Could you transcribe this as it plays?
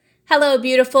Hello,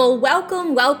 beautiful.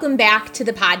 Welcome back to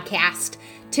the podcast.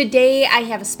 Today I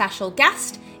have a special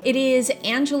guest. It is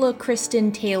Angela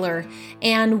Kristen Taylor,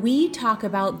 and we talk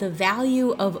about the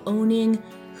value of owning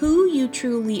who you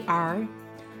truly are,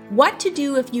 what to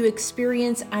do if you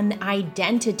experience an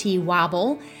identity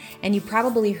wobble. And you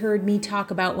probably heard me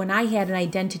talk about when I had an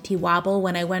identity wobble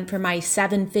when I went from my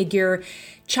 7-figure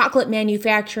chocolate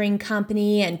manufacturing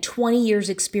company and 20 years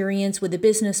experience with a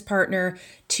business partner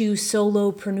to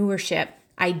solopreneurship.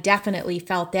 I definitely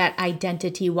felt that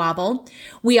identity wobble.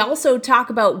 We also talk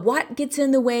about what gets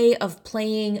in the way of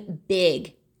playing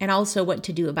big and also what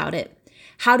to do about it.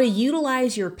 How to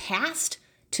utilize your past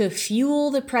to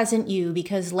fuel the present you,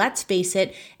 because let's face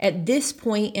it, at this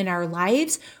point in our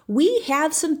lives, we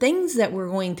have some things that we're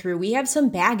going through. We have some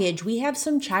baggage. We have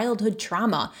some childhood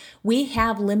trauma. We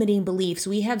have limiting beliefs.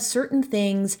 We have certain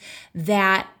things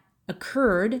that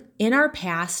occurred in our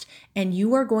past, and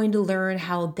you are going to learn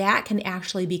how that can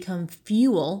actually become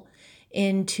fuel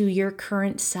into your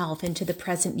current self, into the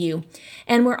present you.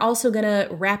 And we're also going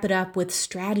to wrap it up with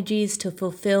strategies to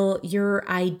fulfill your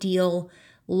ideal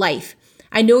life.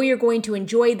 I know you're going to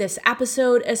enjoy this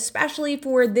episode, especially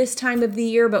for this time of the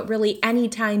year, but really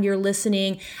anytime you're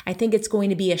listening, I think it's going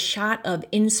to be a shot of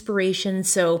inspiration.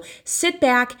 So sit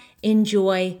back,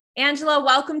 enjoy. Angela,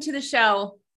 welcome to the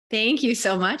show. Thank you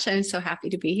so much. I'm so happy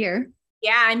to be here.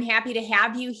 Yeah, I'm happy to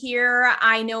have you here.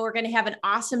 I know we're going to have an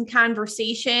awesome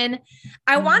conversation.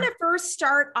 I want to first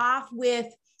start off with,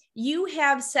 you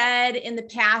have said in the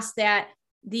past that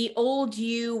the old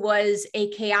you was a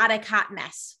chaotic hot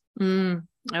mess.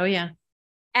 Oh, yeah.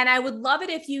 And I would love it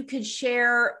if you could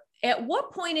share, at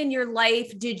what point in your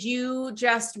life did you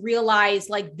just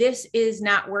realize, like, this is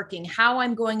not working? How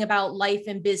I'm going about life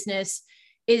and business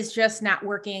is just not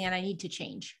working and I need to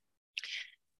change?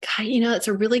 God, it's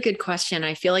a really good question.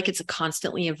 I feel like it's a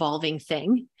constantly evolving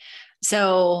thing.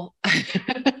 So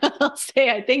I'll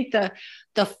say, I think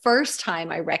the first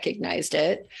time I recognized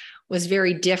it was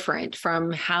very different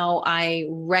from how I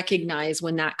recognize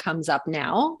when that comes up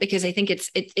now, because I think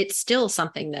it's still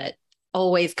something that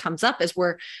always comes up as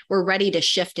we're ready to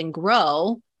shift and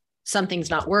grow. Something's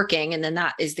not working, and then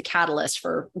that is the catalyst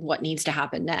for what needs to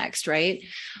happen next, right?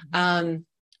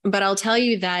 But I'll tell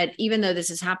you that even though this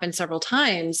has happened several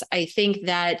times, I think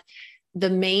that the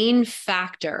main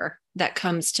factor that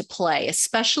comes to play,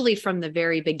 especially from the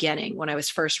very beginning when I was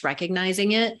first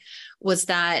recognizing it, was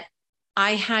that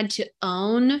I had to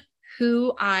own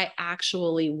who I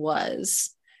actually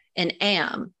was and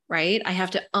am, right? I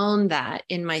have to own that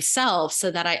in myself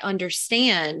so that I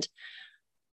understand,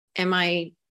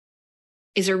 is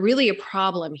there really a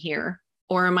problem here?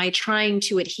 Or am I trying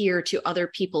to adhere to other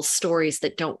people's stories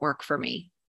that don't work for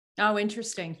me? Oh,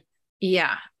 interesting.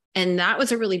 Yeah. And that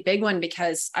was a really big one,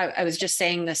 because I was just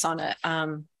saying this on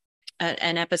an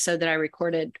episode that I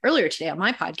recorded earlier today on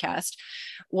my podcast.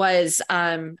 Was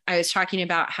I was talking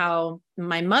about how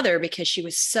my mother, because she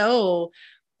was so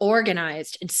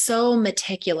organized and so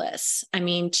meticulous,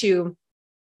 to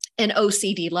an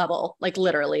OCD level, like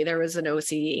literally there was an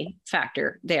OCD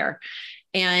factor there.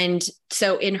 And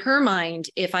so in her mind,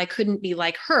 if I couldn't be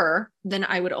like her, then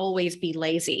I would always be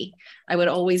lazy. I would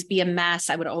always be a mess.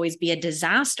 I would always be a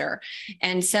disaster.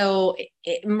 And so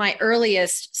my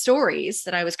earliest stories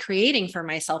that I was creating for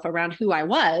myself around who I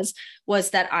was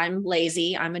that I'm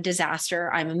lazy, I'm a disaster,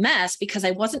 I'm a mess, because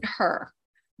I wasn't her.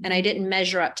 And I didn't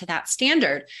measure up to that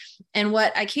standard. And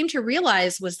what I came to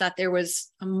realize was that there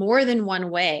was more than one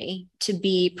way to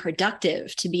be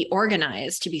productive, to be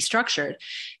organized, to be structured.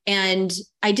 And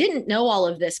I didn't know all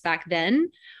of this back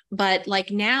then, but like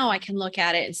now I can look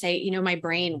at it and say, my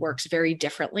brain works very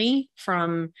differently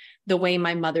from the way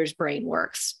my mother's brain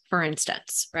works, for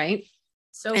instance, right?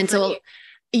 So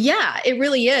yeah, it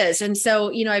really is. And so,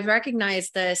 I've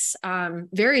recognized this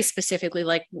very specifically,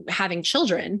 like having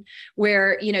children,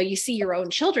 where, you see your own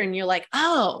children, you're like,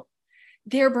 oh,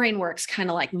 their brain works kind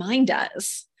of like mine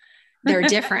does. They're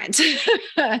different.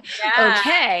 Yeah.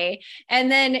 Okay.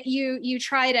 And then you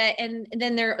try to, and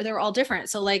then they're all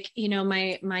different. So like,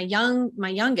 my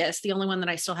youngest, the only one that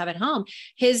I still have at home,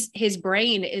 his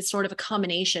brain is sort of a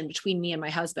combination between me and my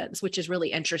husband's, which is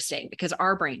really interesting because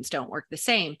our brains don't work the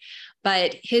same,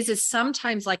 but his is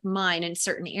sometimes like mine in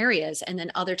certain areas. And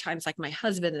then other times like my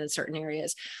husband in certain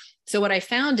areas. So what I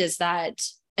found is that,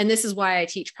 and this is why I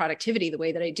teach productivity the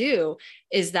way that I do,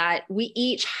 is that we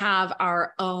each have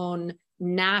our own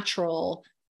natural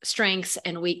strengths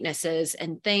and weaknesses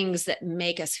and things that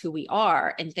make us who we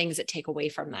are and things that take away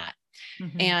from that.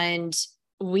 Mm-hmm. And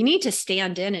we need to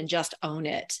stand in and just own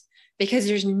it, because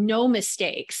there's no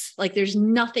mistakes. Like there's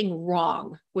nothing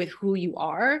wrong with who you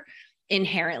are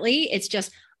inherently. It's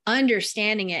just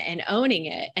understanding it and owning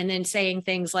it, and then saying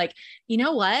things like, you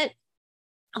know what?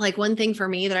 Like one thing for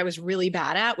me that I was really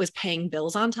bad at was paying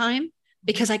bills on time,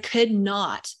 because I could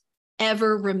not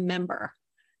ever remember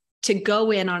to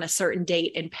go in on a certain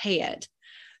date and pay it.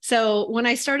 So when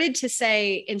I started to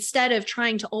say, instead of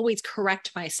trying to always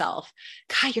correct myself,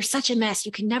 God, you're such a mess,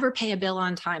 you can never pay a bill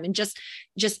on time, and just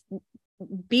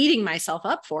beating myself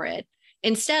up for it,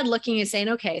 instead looking and saying,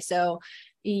 okay, so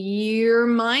your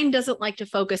mind doesn't like to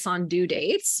focus on due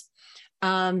dates.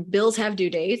 Bills have due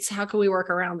dates. How can we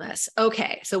work around this?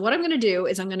 Okay. So what I'm going to do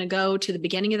is I'm going to go to the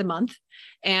beginning of the month,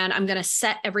 and I'm going to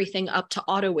set everything up to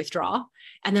auto withdraw.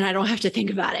 And then I don't have to think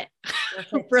about it.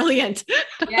 Brilliant.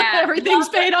 Yeah. Everything's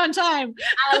paid on time.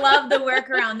 I love the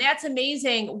workaround. That's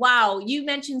amazing. Wow. You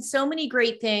mentioned so many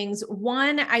great things.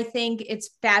 One, I think it's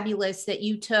fabulous that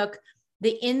you took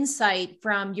the insight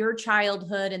from your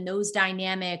childhood and those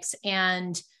dynamics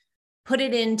and put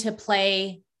it into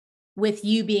play with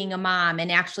you being a mom,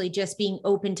 and actually just being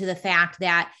open to the fact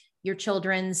that your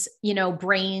children's,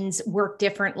 brains work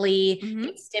differently,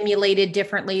 get stimulated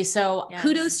differently. So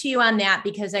kudos to you on that,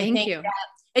 because I think that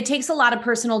it takes a lot of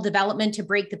personal development to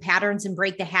break the patterns and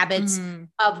break the habits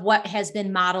of what has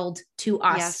been modeled to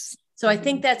us. Yes. So I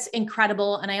think that's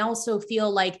incredible. And I also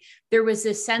feel like there was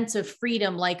this sense of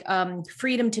freedom, like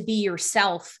freedom to be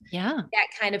yourself. Yeah. That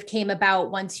kind of came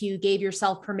about once you gave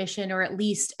yourself permission, or at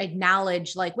least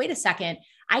acknowledge, like, wait a second,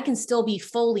 I can still be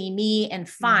fully me and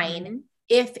fine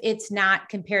if it's not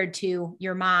compared to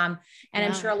your mom. And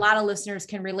I'm sure a lot of listeners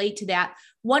can relate to that.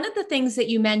 One of the things that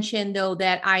you mentioned, though,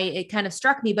 that it kind of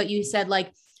struck me, but you said,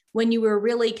 like, when you were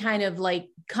really kind of like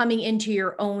coming into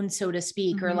your own, so to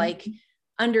speak, or like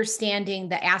understanding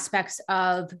the aspects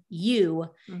of you.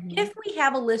 If we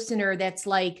have a listener that's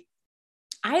like,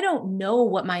 I don't know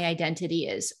what my identity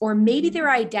is, or maybe their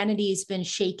identity's been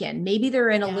shaken. Maybe they're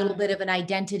in a little bit of an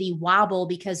identity wobble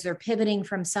because they're pivoting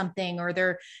from something, or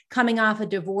they're coming off a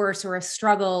divorce or a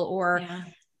struggle, or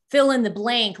fill in the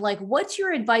blank. Like, what's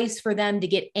your advice for them to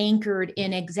get anchored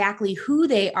in exactly who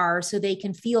they are so they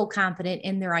can feel confident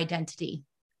in their identity?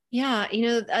 Yeah.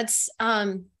 That's,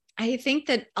 I think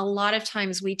that a lot of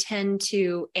times we tend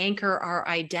to anchor our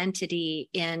identity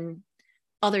in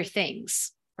other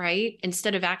things, right?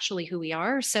 Instead of actually who we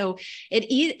are. So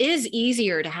it is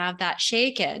easier to have that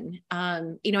shaken.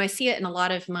 I see it in a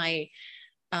lot of my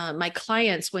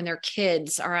clients when their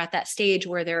kids are at that stage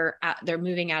where they're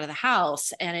moving out of the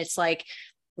house, and it's like,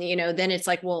 then it's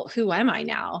like, well, who am I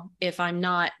now if I'm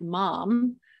not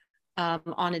mom?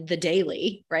 On the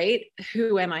daily, right?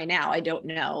 Who am I now? I don't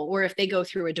know. Or if they go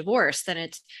through a divorce, then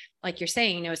it's like you're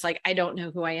saying, it's like, I don't know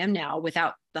who I am now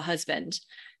without the husband.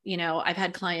 I've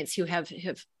had clients who have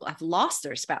lost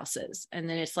their spouses, and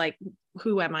then it's like,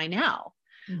 who am I now?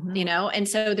 And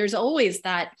so there's always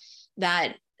that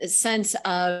sense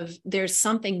of there's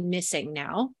something missing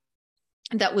now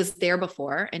that was there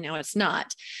before, and now it's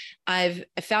not. I've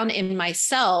found in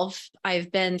myself, I've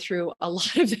been through a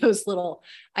lot of those little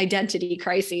identity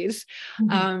crises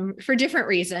for different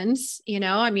reasons.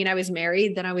 I was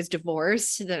married, then I was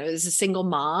divorced, then I was a single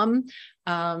mom.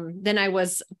 Then I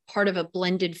was part of a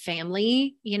blended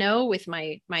family, with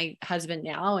my husband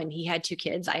now, and he had 2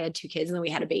 kids, I had 2 kids, and then we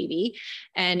had a baby.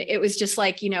 And it was just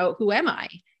like, who am I?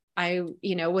 I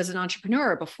was an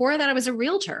entrepreneur. Before that, I was a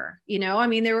realtor.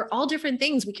 There were all different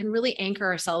things. We can really anchor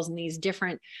ourselves in these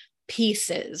different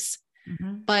pieces.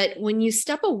 But when you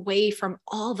step away from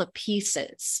all the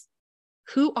pieces,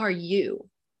 who are you?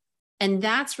 And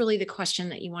that's really the question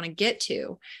that you want to get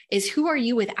to, is who are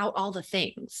you without all the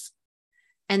things?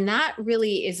 And that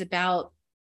really is about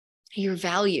your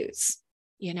values,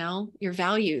 your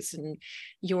values and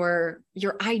your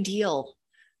ideal.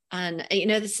 And,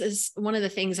 this is one of the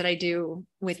things that I do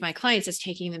with my clients, is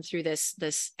taking them through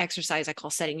this exercise I call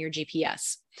setting your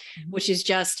GPS, which is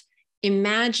just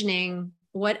imagining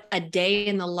what a day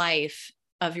in the life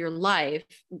of your life,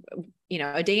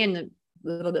 a day in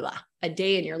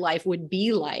your life would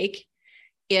be like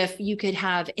if you could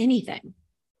have anything,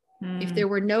 if there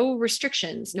were no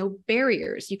restrictions, no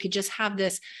barriers, you could just have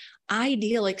this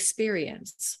ideal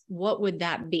experience. What would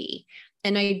that be?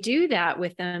 And I do that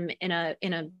with them in a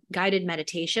guided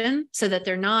meditation, so that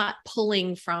they're not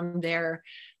pulling from their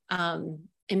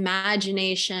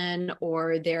imagination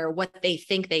or what they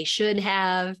think they should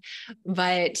have,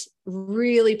 but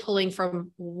really pulling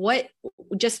from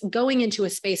just going into a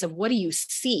space of what do you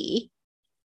see?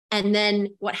 And then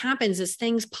what happens is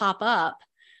things pop up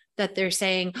that they're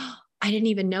saying, oh, I didn't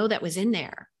even know that was in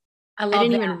there. I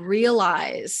didn't even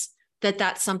realize that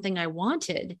that's something I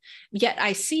wanted, yet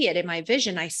I see it in my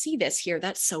vision. I see this here.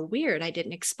 That's so weird. I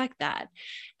didn't expect that.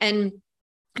 And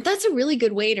that's a really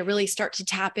good way to really start to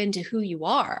tap into who you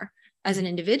are as an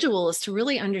individual, is to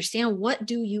really understand, what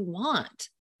do you want?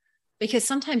 Because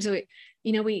sometimes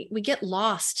we get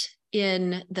lost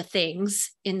in the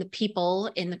things, in the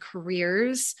people, in the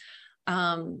careers,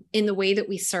 in the way that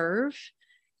we serve.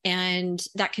 And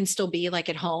that can still be like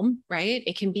at home, right?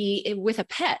 It can be with a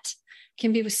pet, it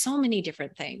can be with so many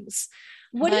different things.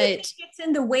 What do you think gets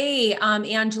in the way,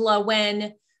 Angela,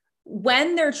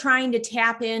 when they're trying to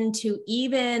tap into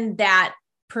even that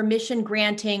permission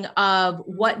granting of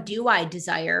what do I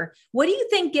desire? What do you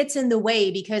think gets in the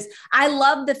way? Because I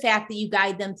love the fact that you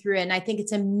guide them through it. And I think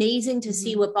it's amazing to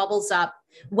see what bubbles up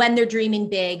when they're dreaming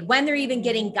big, when they're even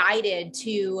getting guided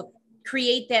to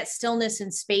create that stillness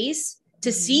and space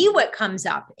to see what comes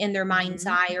up in their mind's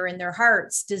eye or in their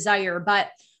heart's desire. But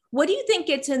what do you think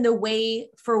gets in the way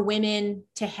for women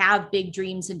to have big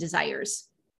dreams and desires?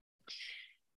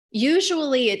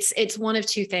 Usually it's one of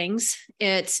two things.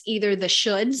 It's either the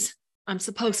shoulds, I'm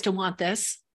supposed to want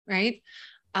this, right?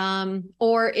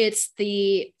 Or it's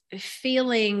the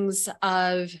feelings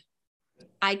of,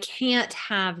 I can't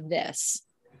have this.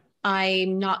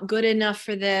 I'm not good enough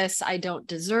for this. I don't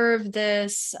deserve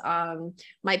this.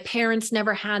 My parents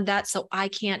never had that, so I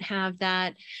can't have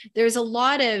that. There's a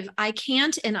lot of I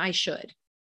can't and I should.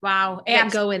 Wow.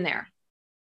 That go in there.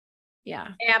 Yeah,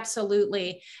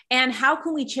 absolutely. And how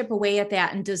can we chip away at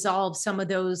that and dissolve some of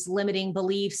those limiting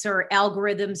beliefs or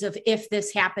algorithms of, if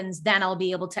this happens, then I'll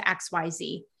be able to X, Y,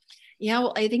 Z? Yeah,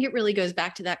 well, I think it really goes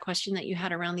back to that question that you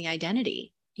had around the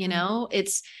identity. You know,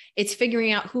 it's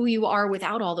figuring out who you are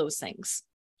without all those things.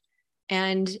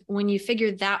 And when you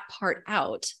figure that part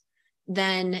out,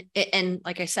 then, and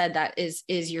like I said, that is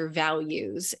your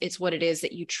values. It's what it is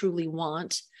that you truly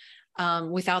want,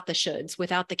 without the shoulds,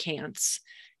 without the can'ts.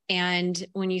 And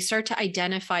when you start to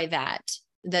identify that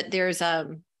there's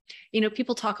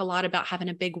people talk a lot about having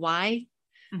a big why,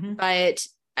 but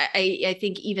I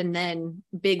think even then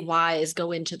big whys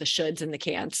go into the shoulds and the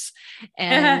can'ts.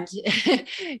 And,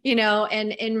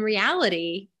 and in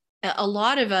reality, a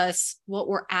lot of us, what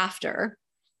we're after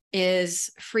is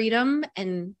freedom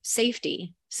and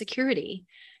safety, security.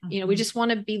 We just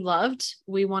want to be loved.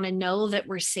 We want to know that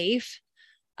we're safe.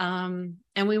 And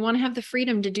we want to have the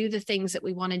freedom to do the things that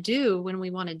we want to do when we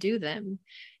want to do them.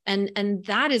 And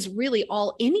that is really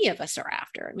all any of us are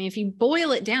after. I mean, if you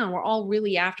boil it down, we're all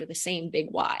really after the same big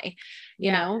why,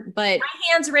 you know, but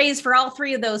my hands raised for all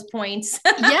three of those points.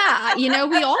 Yeah.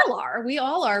 We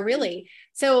all are really.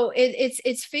 So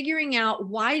it's figuring out,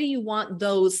 why do you want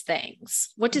those things?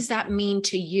 What does that mean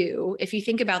to you? If you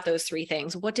think about those three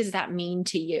things, what does that mean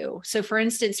to you? So for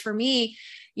instance, for me,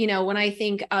 when I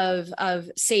think of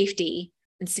safety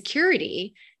and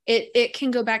security, it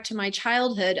can go back to my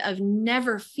childhood of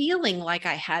never feeling like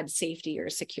I had safety or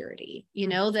security,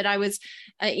 that I was,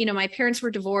 my parents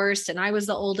were divorced and I was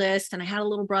the oldest and I had a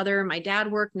little brother. My dad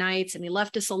worked nights and he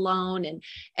left us alone. And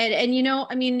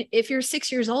if you're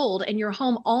 6 years old and you're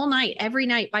home all night, every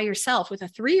night by yourself with a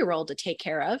 3-year-old to take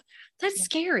care of, that's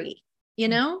scary.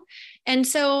 And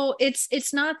so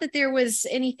it's not that there was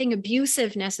anything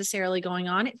abusive necessarily going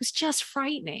on. It was just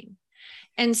frightening.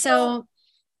 And so,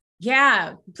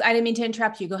 yeah, I didn't mean to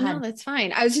interrupt you. Go ahead. No, that's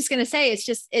fine. I was just going to say,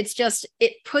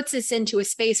 it puts us into a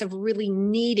space of really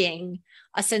needing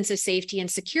a sense of safety and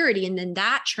security. And then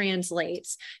that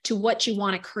translates to what you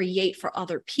want to create for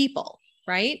other people.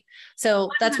 Right.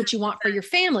 So that's what you want for your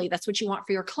family. That's what you want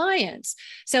for your clients.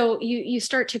 So you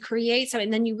start to create something,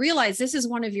 and then you realize this is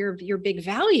one of your big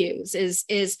values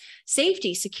is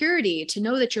safety, security, to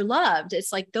know that you're loved.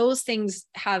 It's like those things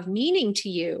have meaning to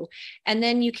you. And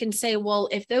then you can say, well,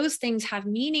 if those things have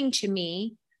meaning to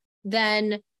me,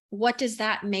 then what does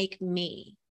that make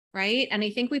me? Right. And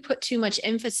I think we put too much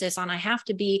emphasis on, I have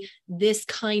to be this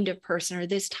kind of person or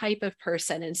this type of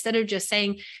person, instead of just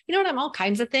saying, I'm all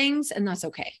kinds of things, and that's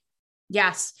okay.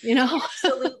 Yes,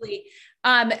 absolutely.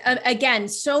 Again,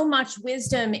 so much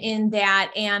wisdom in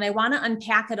that. And I want to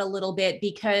unpack it a little bit,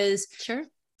 because sure.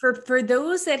 For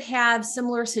those that have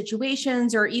similar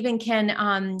situations, or even can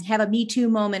have a Me Too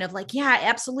moment of like, yeah,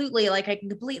 absolutely. Like, I can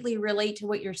completely relate to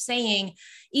what you're saying,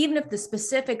 even if the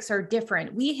specifics are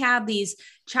different. We have these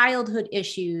childhood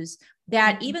issues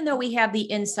that even though we have the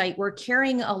insight, we're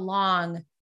carrying along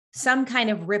some kind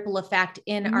of ripple effect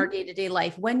in our day-to-day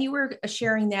life. When you were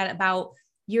sharing that about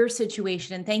your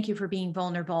situation, and thank you for being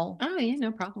vulnerable. Oh yeah,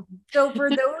 no problem. So for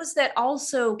those that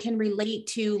also can relate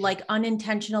to like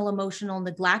unintentional emotional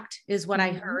neglect is what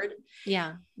I heard.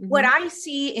 Yeah. What I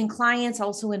see in clients,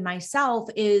 also in myself,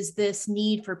 is this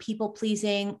need for people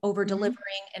pleasing, over delivering,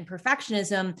 and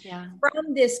perfectionism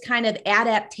from this kind of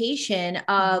adaptation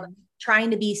of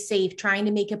trying to be safe, trying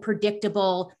to make a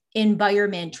predictable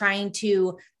environment, trying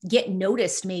to get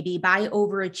noticed maybe by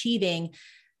overachieving.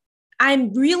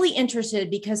 I'm really interested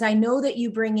because I know that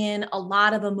you bring in a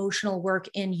lot of emotional work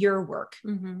in your work.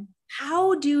 Mm-hmm.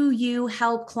 How do you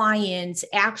help clients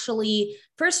actually,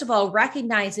 first of all,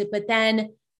 recognize it, but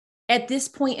then at this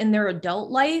point in their adult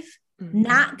life,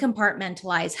 not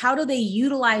compartmentalize? How do they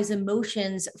utilize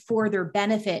emotions for their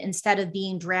benefit instead of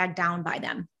being dragged down by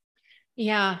them?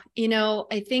 Yeah.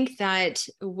 I think that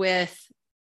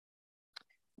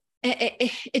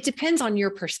it depends on your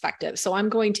perspective. So I'm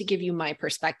going to give you my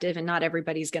perspective, and not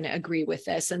everybody's going to agree with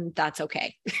this, and that's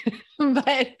okay.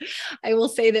 But I will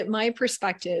say that my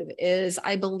perspective is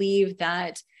I believe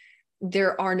that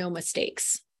there are no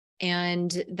mistakes,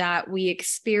 and that we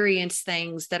experience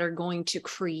things that are going to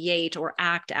create or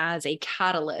act as a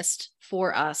catalyst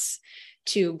for us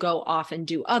to go off and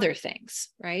do other things,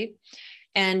 right?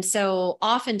 And so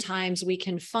oftentimes we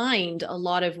can find a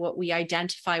lot of what we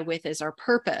identify with as our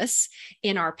purpose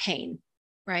in our pain,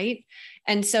 right?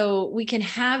 And so we can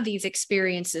have these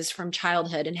experiences from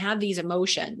childhood and have these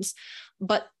emotions,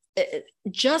 but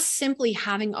just simply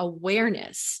having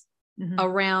awareness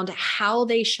around how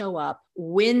they show up,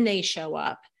 when they show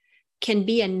up, can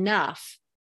be enough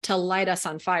to light us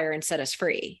on fire and set us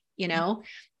free,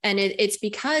 And it's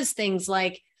because things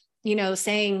like,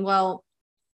 saying, well,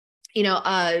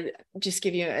 just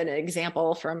give you an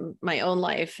example from my own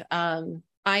life. I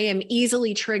am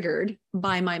easily triggered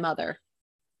by my mother.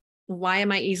 Why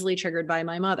am I easily triggered by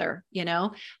my mother?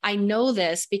 I know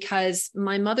this because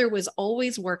my mother was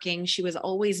always working. She was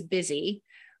always busy.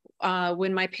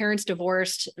 When my parents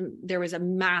divorced, there was a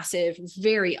massive,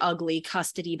 very ugly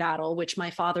custody battle, which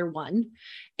my father won.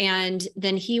 And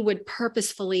then he would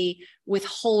purposefully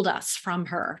withhold us from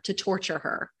her to torture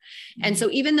her. And so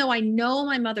even though I know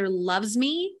my mother loves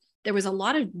me, there was a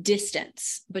lot of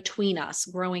distance between us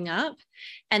growing up.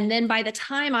 And then by the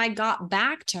time I got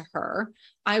back to her,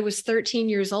 I was 13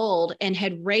 years old and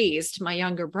had raised my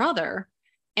younger brother.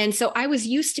 And so I was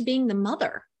used to being the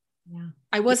mother. Yeah.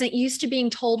 I wasn't used to being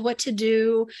told what to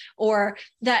do or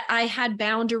that I had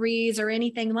boundaries or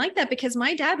anything like that, because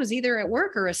my dad was either at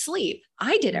work or asleep.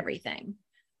 I did everything.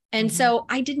 And so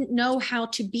I didn't know how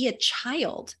to be a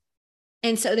child.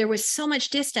 And so there was so much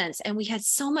distance and we had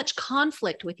so much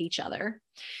conflict with each other.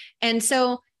 And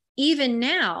so even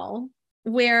now,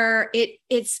 where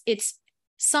it's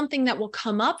something that will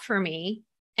come up for me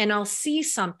and I'll see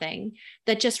something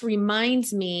that just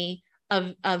reminds me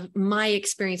of my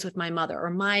experience with my mother or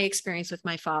my experience with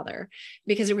my father,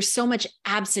 because there was so much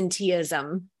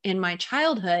absenteeism in my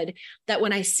childhood that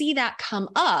when I see that come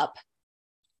up,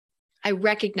 I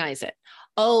recognize it.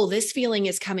 Oh, this feeling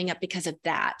is coming up because of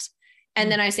that.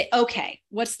 And then I say, okay,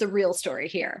 what's the real story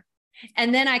here?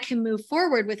 And then I can move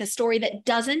forward with a story that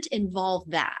doesn't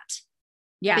involve that.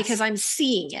 Yes. Because I'm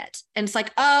seeing it. And it's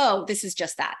like, oh, this is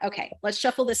just that. Okay, let's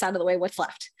shuffle this out of the way. What's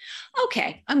left?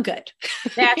 Okay, I'm good.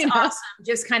 That's awesome.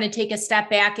 Just kind of take a step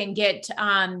back and get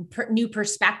new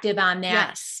perspective on that.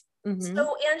 Yes.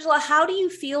 So Angela, how do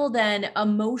you feel then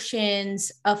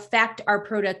emotions affect our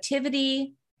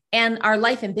productivity and our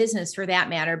life and business for that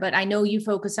matter? But I know you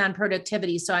focus on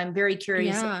productivity, so I'm very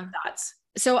curious of your thoughts.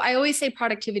 So I always say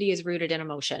productivity is rooted in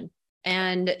emotion.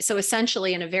 And so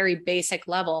essentially, in a very basic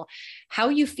level, how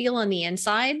you feel on the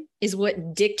inside is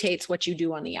what dictates what you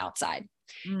do on the outside.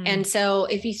 And so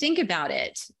if you think about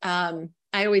it,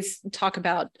 I always talk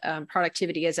about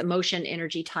productivity as emotion,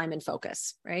 energy, time, and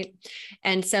focus, right?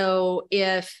 And so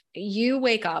if you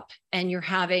wake up and you're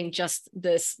having just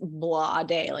this blah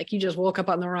day, like you just woke up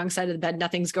on the wrong side of the bed,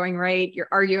 nothing's going right, you're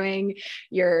arguing,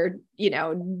 you're,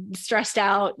 stressed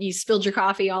out, you spilled your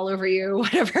coffee all over you,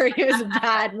 whatever, it was a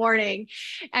bad morning,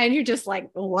 and you're just like,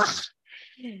 wow.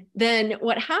 Then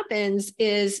what happens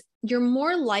is you're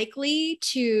more likely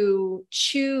to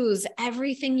choose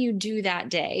everything you do that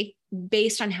day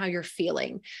based on how you're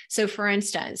feeling. So for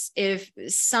instance, if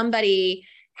somebody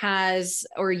has,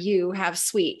 or you have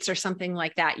sweets or something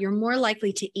like that, you're more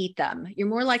likely to eat them. You're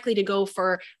more likely to go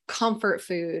for comfort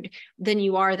food than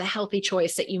you are the healthy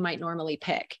choice that you might normally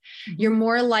pick. You're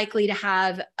more likely to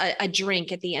have a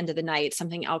drink at the end of the night,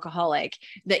 something alcoholic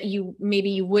that you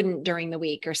wouldn't during the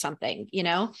week or something,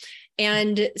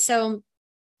 And so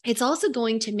it's also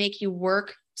going to make you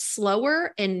work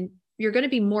slower, and you're going to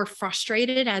be more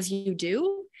frustrated as you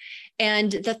do.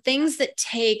 And the things that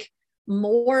take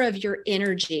more of your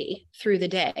energy through the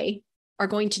day are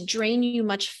going to drain you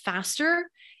much faster.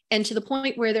 And to the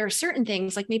point where there are certain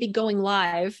things like maybe going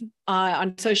live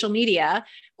on social media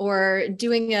or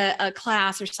doing a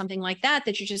class or something like that,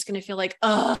 that you're just going to feel like,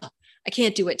 oh, I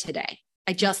can't do it today.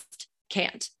 I just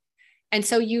can't. And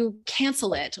so you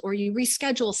cancel it, or you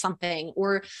reschedule something,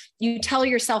 or you tell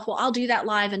yourself, well, I'll do that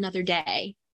live another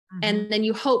day. And then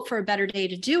you hope for a better day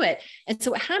to do it. And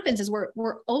so what happens is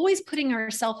we're always putting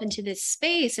ourselves into this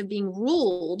space of being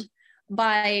ruled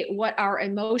by what our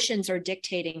emotions are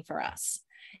dictating for us.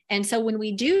 And so when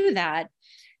we do that,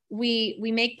 we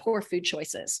make poor food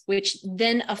choices, which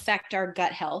then affect our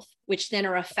gut health, which then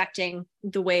are affecting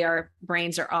the way our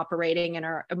brains are operating and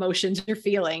our emotions are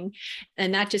feeling.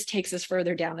 And that just takes us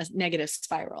further down a negative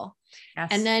spiral. Yes.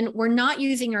 And then we're not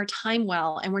using our time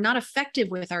well, and we're not effective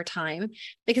with our time,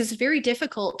 because it's very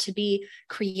difficult to be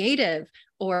creative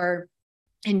or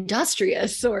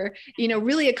industrious or,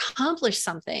 really accomplish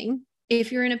something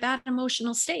if you're in a bad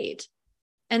emotional state.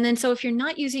 And then, so if you're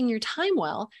not using your time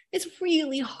well, it's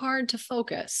really hard to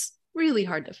focus,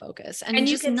 And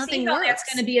you can see how that's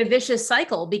going to be a vicious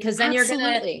cycle, because then you're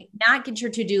going to not get your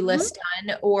to-do list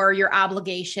done or your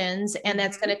obligations. And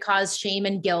that's going to cause shame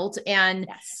and guilt. And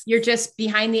you're just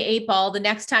behind the 8 ball the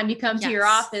next time you come to your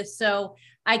office. So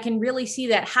I can really see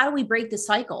that. How do we break the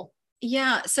cycle?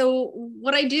 Yeah. So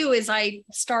what I do is I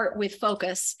start with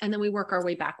focus, and then we work our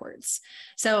way backwards.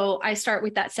 So I start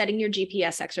with that setting your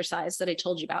GPS exercise that I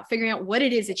told you about, figuring out what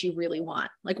it is that you really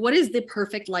want. Like, what is the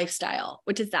perfect lifestyle?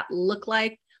 What does that look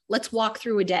like? Let's walk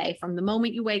through a day from the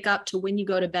moment you wake up to when you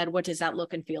go to bed. What does that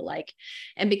look and feel like?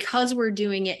 And because we're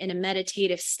doing it in a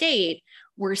meditative state,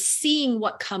 we're seeing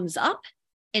what comes up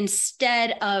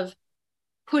instead of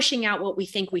pushing out what we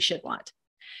think we should want.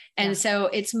 And so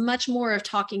it's much more of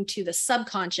talking to the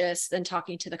subconscious than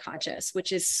talking to the conscious,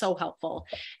 which is so helpful.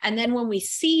 And then when we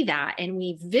see that and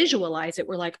we visualize it,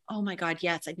 we're like, oh my God,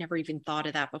 yes, I'd never even thought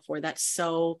of that before. That's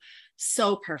so,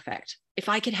 so perfect. If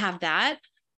I could have that,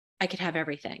 I could have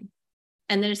everything.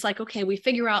 And then it's like, okay, we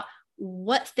figure out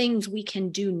what things we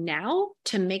can do now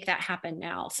to make that happen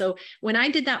now. So when I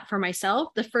did that for myself,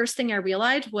 the first thing I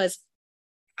realized was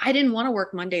I didn't want to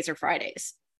work Mondays or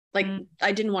Fridays. Like,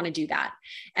 I didn't want to do that.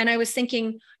 And I was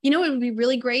thinking, it would be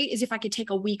really great is if I could take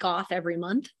a week off every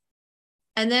month.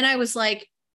 And then I was like,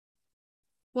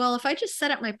 well, if I just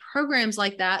set up my programs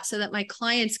like that so that my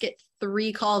clients get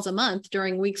 3 calls a month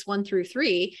during weeks 1 through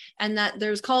 3, and that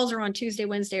those calls are on Tuesday,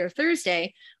 Wednesday, or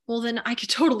Thursday, well, then I could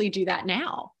totally do that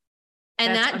now.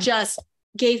 And that just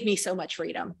gave me so much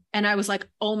freedom. And I was like,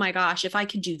 oh my gosh, if I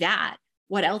could do that,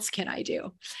 what else can I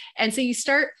do? And so you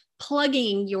start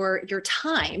plugging your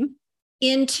time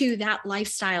into that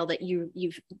lifestyle that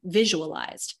you've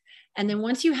visualized. And then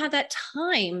once you have that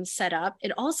time set up,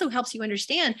 it also helps you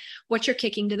understand what you're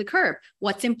kicking to the curb,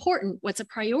 what's important, what's a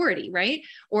priority, right?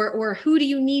 Or who do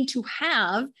you need to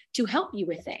have to help you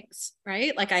with things,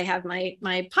 right? Like I have my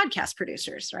podcast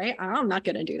producers, right? I'm not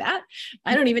going to do that.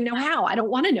 I don't even know how. I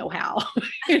don't want to know how.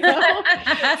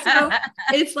 So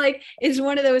it's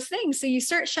one of those things. So you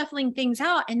start shuffling things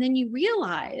out, and then you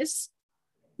realize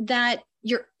that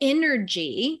your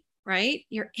energy, right?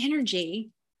 Your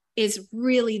energy is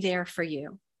really there for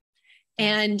you,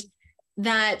 and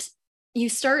that you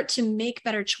start to make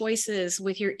better choices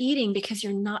with your eating because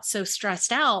you're not so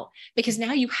stressed out, because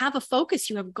now you have a focus,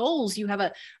 you have goals, you have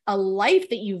a life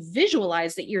that you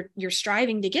visualize that you're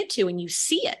striving to get to, and you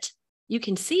see it, you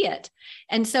can see it.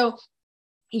 And so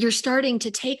you're starting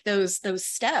to take those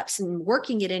steps and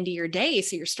working it into your day.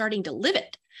 So you're starting to live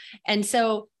it. And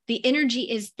so the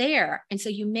energy is there. And so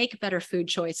you make better food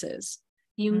choices.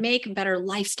 You make better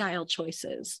lifestyle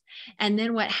choices. And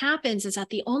then what happens is that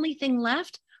the only thing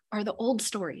left are the old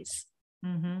stories.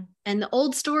 And the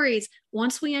old stories,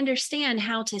 once we understand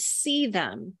how to see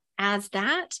them as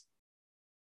that,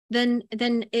 then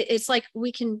it's like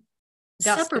we can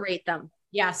separate them.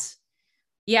 Yes.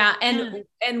 Yeah.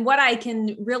 And what I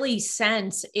can really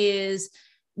sense is,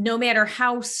 no matter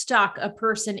how stuck a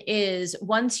person is,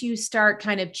 once you start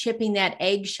kind of chipping that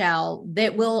eggshell,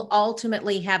 that will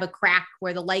ultimately have a crack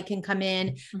where the light can come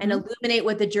in and illuminate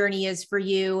what the journey is for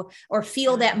you, or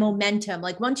feel that momentum.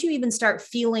 Like once you even start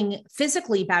feeling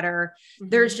physically better,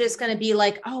 there's just going to be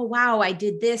like, oh, wow, I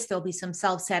did this. There'll be some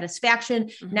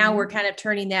self-satisfaction. Now we're kind of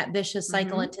turning that vicious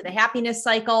cycle into the happiness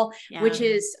cycle, which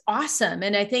is awesome.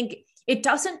 And I think it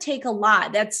doesn't take a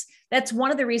lot. That's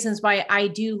one of the reasons why I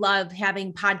do love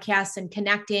having podcasts and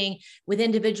connecting with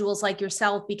individuals like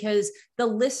yourself, because the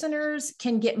listeners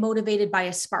can get motivated by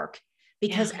a spark,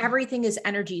 because everything is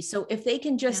energy. So if they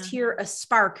can just hear a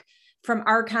spark from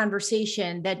our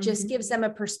conversation that just gives them a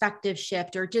perspective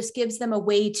shift, or just gives them a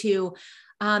way to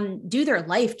do their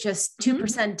life just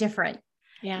 2% different,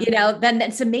 then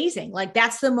that's amazing. Like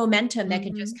that's the momentum that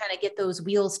can just kind of get those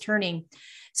wheels turning.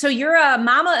 So you're a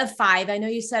mama of 5. I know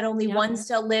you said only one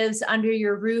still lives under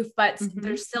your roof, but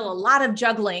there's still a lot of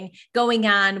juggling going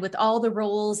on with all the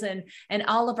roles and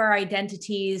all of our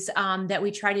identities that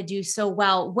we try to do so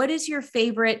well. What is your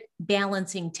favorite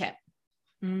balancing tip?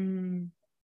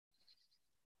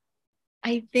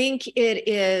 I think it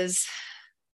is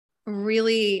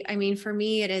really, I mean, for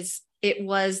me, it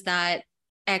was that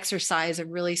exercise of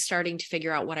really starting to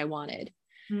figure out what I wanted,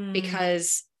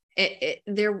 because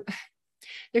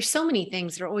there's so many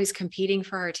things that are always competing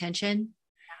for our attention.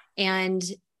 And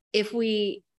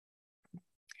I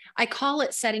call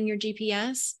it setting your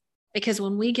GPS, because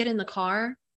when we get in the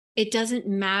car, it doesn't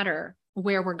matter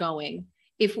where we're going.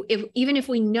 Even if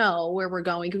we know where we're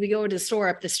going, if we go to the store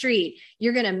up the street,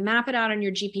 you're going to map it out on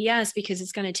your GPS, because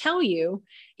it's going to tell you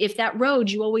if that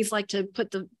road you always like to put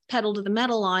the pedal to the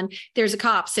metal on, there's a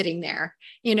cop sitting there.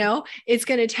 It's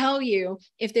going to tell you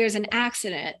if there's an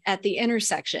accident at the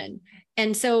intersection.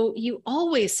 And so you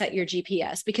always set your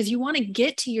GPS, because you want to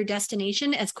get to your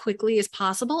destination as quickly as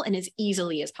possible and as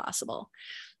easily as possible.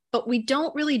 But we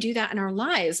don't really do that in our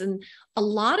lives. And a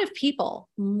lot of people,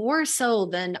 more so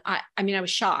than I was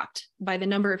shocked by the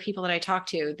number of people that I talk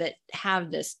to that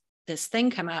have this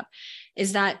thing come up,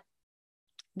 is that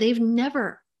they've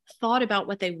never thought about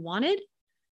what they wanted.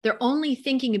 They're only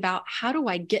thinking about, how do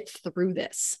I get through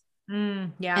this?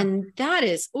 And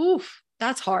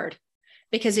that's hard.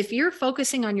 Because if you're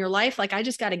focusing on your life, like, I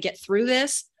just got to get through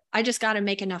this, I just got to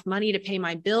make enough money to pay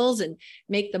my bills and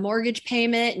make the mortgage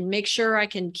payment and make sure I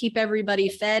can keep everybody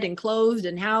fed and clothed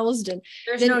and housed. And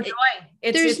there's no joy.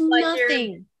 There's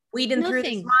nothing. Like weeding through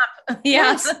the swamp.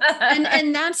 Yes.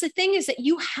 and that's the thing, is that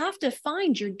you have to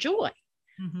find your joy.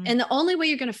 And the only way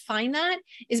you're going to find that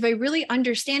is by really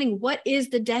understanding, what is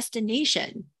the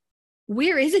destination?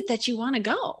 Where is it that you want to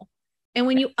go? And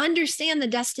when you understand the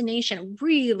destination,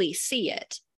 really see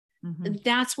it,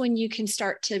 that's when you can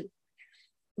start to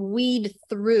weed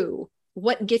through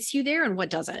what gets you there and what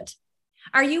doesn't.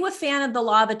 Are you a fan of the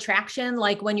law of attraction?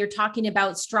 Like, when you're talking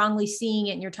about strongly seeing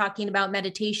it and you're talking about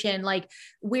meditation, like,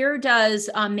 where does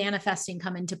manifesting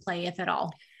come into play, if at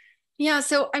all? Yeah.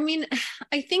 So,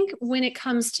 I think when it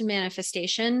comes to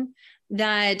manifestation,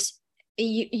 that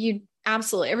you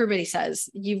absolutely, everybody says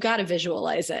you've got to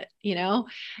visualize it,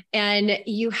 and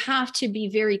you have to be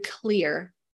very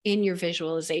clear in your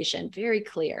visualization, very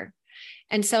clear.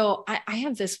 And so I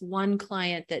have this one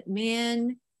client that,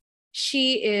 man,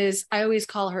 I always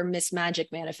call her Miss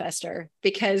Magic Manifester,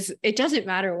 because it doesn't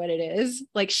matter what it is.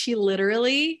 Like, she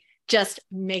literally just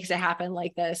makes it happen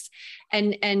like this.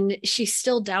 And she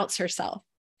still doubts herself.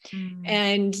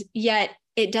 And yet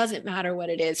it doesn't matter what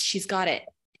it is. She's got it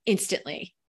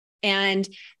instantly. And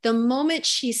the moment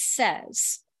she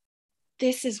says,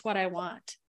 this is what I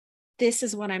want, this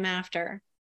is what I'm after,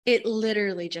 it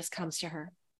literally just comes to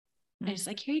her. And it's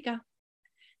like, here you go.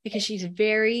 Because she's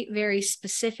very, very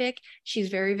specific. She's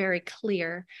very, very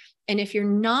clear. And if you're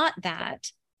not that,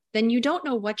 then you don't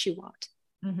know what you want.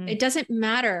 It doesn't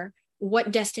matter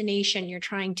what destination you're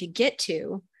trying to get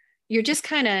to. You're just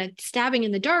kind of stabbing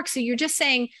in the dark. So you're just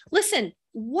saying, listen,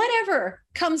 whatever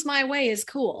comes my way is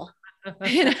cool.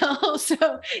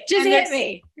 So just hit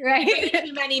me, right?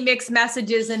 Too many mixed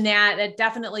messages in that. It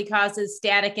definitely causes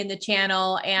static in the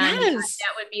channel. And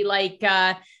that would be like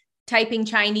typing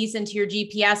Chinese into your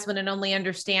GPS when it only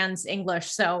understands English.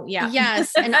 So yeah.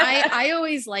 Yes. And I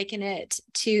always liken it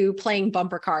to playing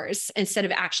bumper cars instead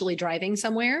of actually driving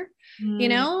somewhere,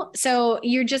 so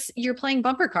you're playing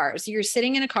bumper cars. You're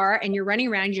sitting in a car and you're running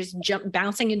around, you're just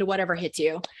bouncing into whatever hits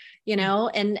you,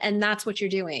 and that's what you're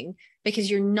doing, because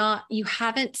you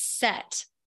haven't set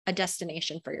a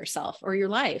destination for yourself or your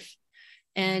life.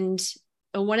 And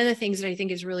one of the things that I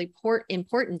think is really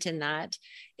important in that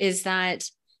is that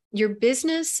your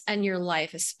business and your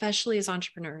life, especially as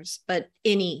entrepreneurs, but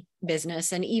any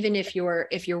business, and even if you're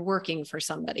working for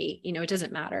somebody, it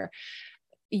doesn't matter.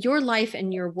 Your life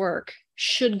and your work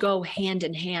should go hand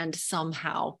in hand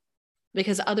somehow,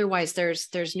 because otherwise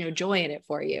there's no joy in it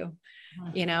for you,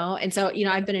 And so,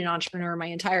 I've been an entrepreneur my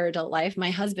entire adult life.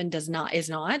 My husband is not.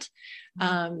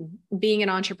 Being an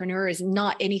entrepreneur is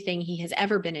not anything he has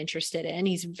ever been interested in.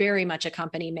 He's very much a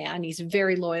company man. He's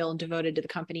very loyal and devoted to the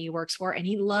company he works for, and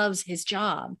he loves his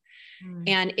job,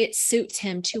 and it suits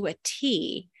him to a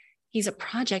T. He's a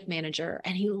project manager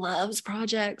and he loves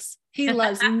projects. He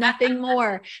loves nothing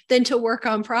more than to work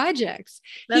on projects.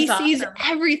 He sees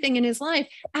everything in his life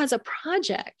as a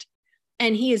project.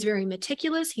 And he is very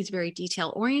meticulous. He's very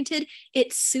detail oriented.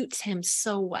 It suits him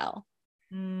so well.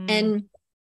 And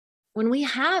when we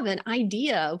have an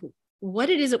idea of what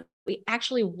it is that we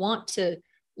actually want to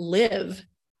live.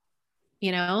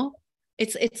 You know,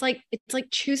 it's like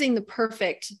choosing the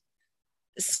perfect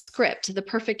script, the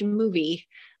perfect movie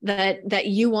that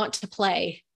you want to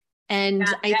play. And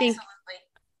Yeah, I think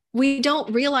we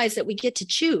don't realize that we get to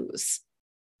choose.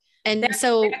 And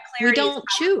so we don't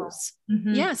choose.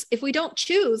 Mm-hmm. Yes. If we don't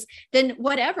choose, then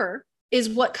whatever is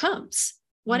what comes,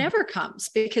 whatever comes,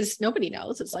 because nobody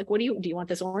knows. It's like, do you want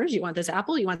this orange? Do you want this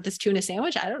apple? You want this tuna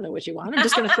sandwich? I don't know what you want. I'm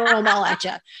just going to throw them all at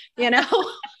you, you know?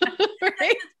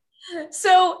 Right?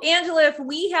 So, Angela, if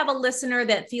we have a listener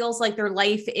that feels like their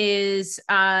life is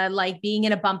like being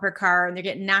in a bumper car and they're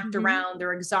getting knocked around,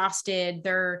 they're exhausted,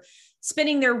 they're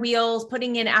spinning their wheels,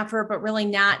 putting in effort, but really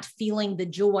not feeling the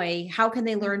joy, how can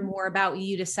they learn more about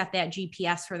you to set that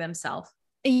GPS for themselves?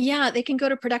 Yeah, they can go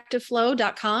to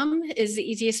productiveflow.com is the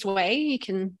easiest way. You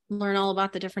can learn all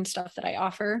about the different stuff that I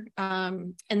offer.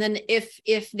 And then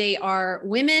if they are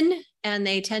women and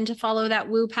they tend to follow that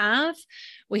woo path,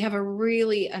 we have a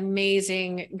really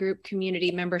amazing group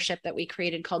community membership that we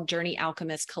created called Journey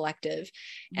Alchemist Collective.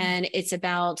 And it's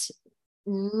about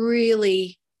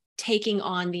really taking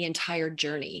on the entire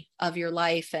journey of your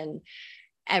life and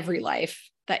every life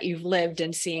that you've lived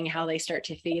and seeing how they start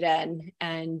to feed in.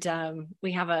 And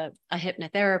we have a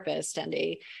hypnotherapist and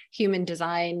a human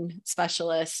design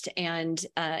specialist and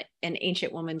an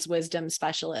ancient woman's wisdom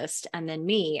specialist, and then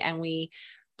me. And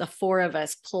the four of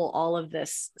us pull all of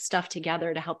this stuff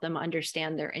together to help them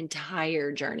understand their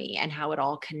entire journey and how it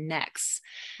all connects.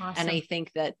 Awesome. And I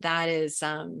think that is,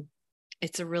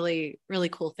 it's a really, really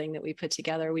cool thing that we put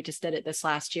together. We just did it this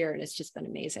last year and it's just been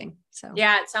amazing. So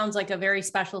yeah, it sounds like a very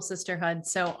special sisterhood.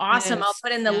 So awesome. I'll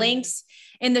put in the links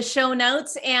in the show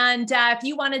notes. And if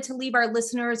you wanted to leave our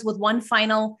listeners with one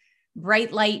final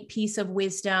bright light piece of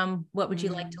wisdom, what would you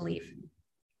like to leave?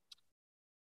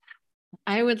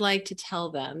 I would like to tell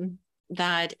them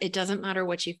that it doesn't matter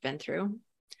what you've been through.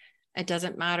 It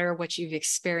doesn't matter what you've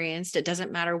experienced. It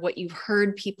doesn't matter what you've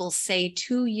heard people say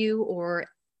to you or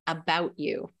about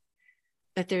you,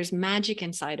 that there's magic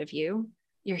inside of you.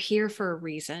 You're here for a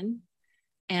reason.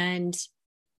 And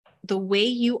the way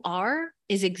you are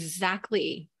is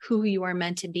exactly who you are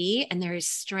meant to be. And there is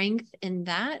strength in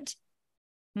that.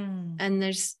 And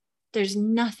there's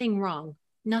nothing wrong,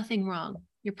 nothing wrong.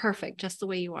 You're perfect just the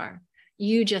way you are.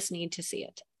 You just need to see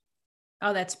it.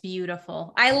 Oh, that's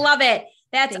beautiful. I love it.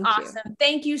 That's awesome.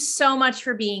 Thank you so much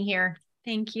for being here.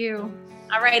 Thank you.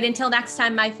 All right. Until next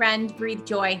time, my friend, breathe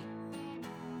joy.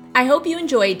 I hope you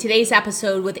enjoyed today's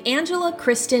episode with Angela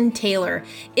Kristen Taylor.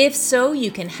 If so, you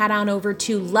can head on over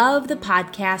to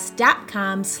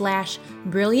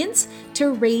lovethepodcast.com/brilliance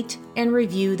to rate and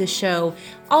review the show.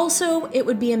 Also, it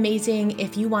would be amazing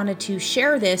if you wanted to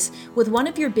share this with one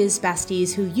of your biz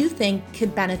besties who you think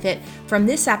could benefit from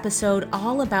this episode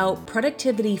all about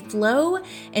productivity flow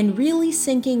and really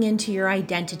sinking into your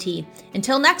identity.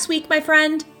 Until next week, my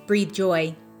friend, breathe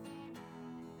joy.